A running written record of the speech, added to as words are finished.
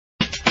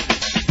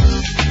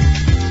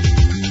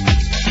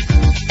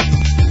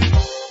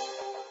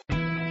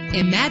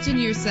Imagine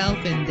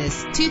yourself in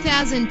this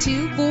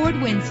 2002 Ford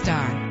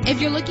Windstar. If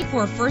you're looking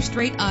for a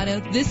first-rate auto,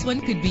 this one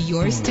could be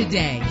yours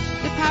today.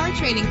 The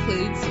powertrain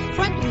includes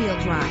front-wheel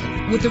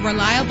drive with a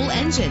reliable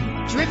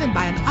engine driven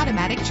by an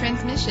automatic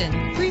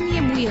transmission.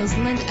 Premium wheels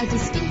lend a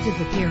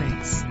distinctive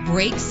appearance.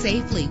 Brake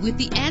safely with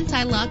the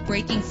anti-lock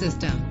braking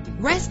system.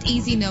 Rest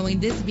easy knowing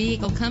this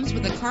vehicle comes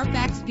with a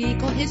Carfax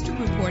Vehicle History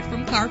Report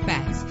from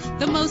Carfax,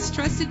 the most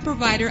trusted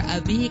provider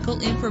of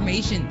vehicle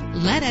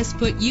information. Let us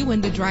put you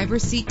in the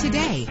driver's seat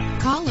today.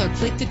 Call or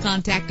click to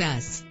contact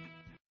us.